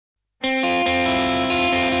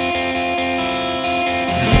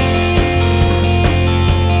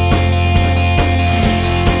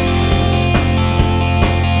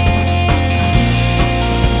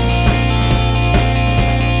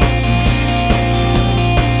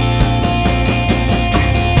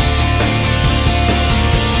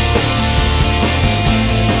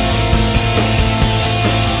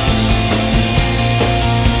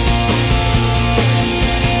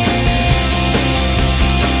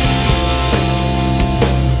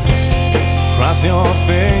Cross your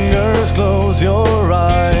fingers, close your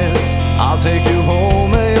eyes. I'll take you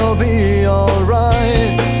home and you'll be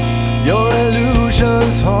alright. Your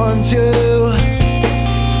illusions haunt you.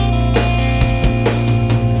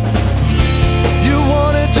 You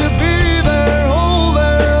wanted to be there, hold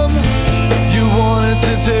them. You wanted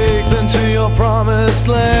to take them to your promised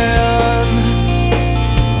land,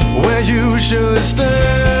 where you should stand.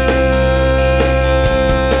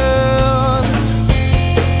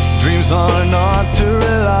 Dreams are not to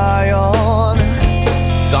rely on,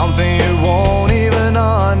 something you won't even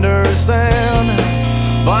understand,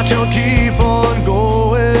 but you'll keep on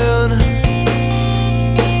going.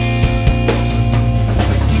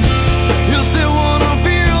 You still wanna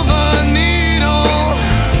feel the needle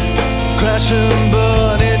crash and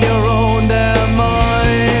burn in your own damn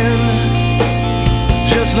mind.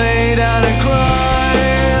 Just lay down and cry.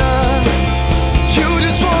 You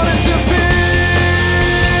just wanted to feel,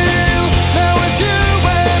 now it's you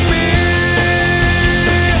and me.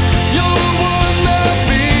 You're the one that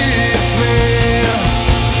beats me.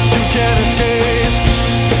 You can't escape.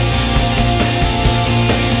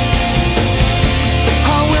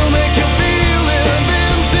 I will make you feel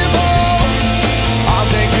invincible. I'll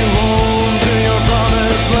take you home to your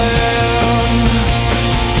promised land,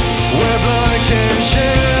 where blood can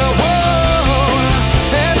share.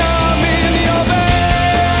 And I'm in your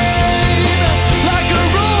vein, like a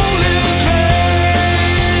rolling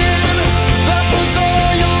train that puts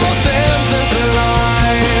all your senses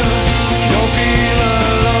alive. You'll feel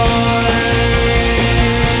alive.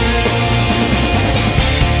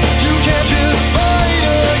 You can't just fight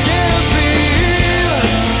against me.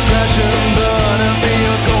 Crash and burn and be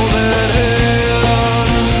a golden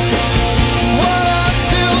hand, while I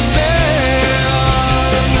still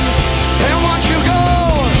stand and watch you go.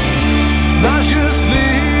 Nauseously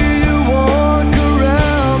you walk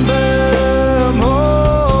around them. Oh,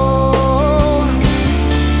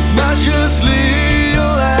 nauseously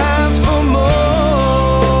you'll ask for more.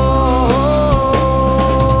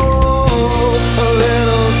 A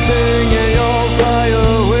little sting and you'll fly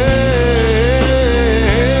away.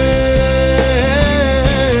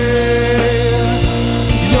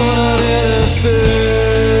 You're not here to stay.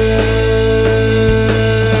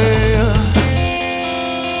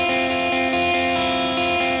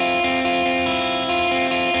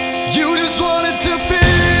 You just wanted to feel